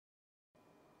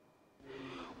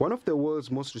One of the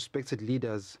world's most respected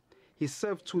leaders, he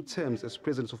served 2 terms as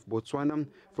president of Botswana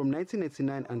from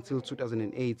 1999 until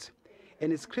 2008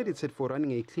 and is credited for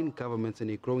running a clean government and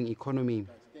a growing economy.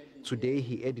 Today,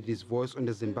 he added his voice on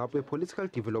the Zimbabwe political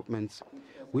developments,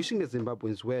 wishing the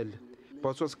Zimbabweans well,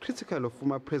 but was critical of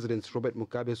former President Robert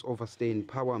Mugabe's overstay in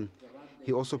power.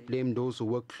 He also blamed those who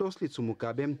worked closely to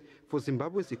Mugabe for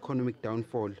Zimbabwe's economic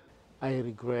downfall. I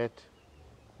regret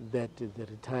that the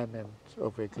retirement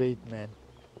of a great man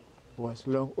was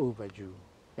long overdue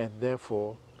and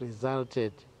therefore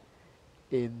resulted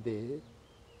in the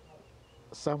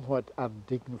somewhat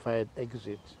undignified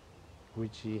exit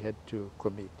which he had to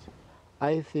commit.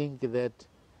 I think that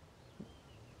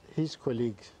his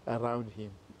colleagues around him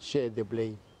share the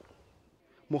blame.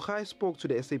 Mogae spoke to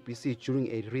the SABC during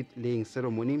a wreath-laying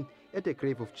ceremony at the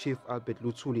grave of Chief Albert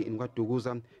Luthuli in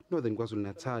KwaDukuza, northern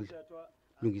KwaZulu-Natal.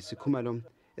 Lungisi Khumalo,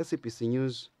 SABC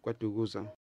News, KwaDukuza.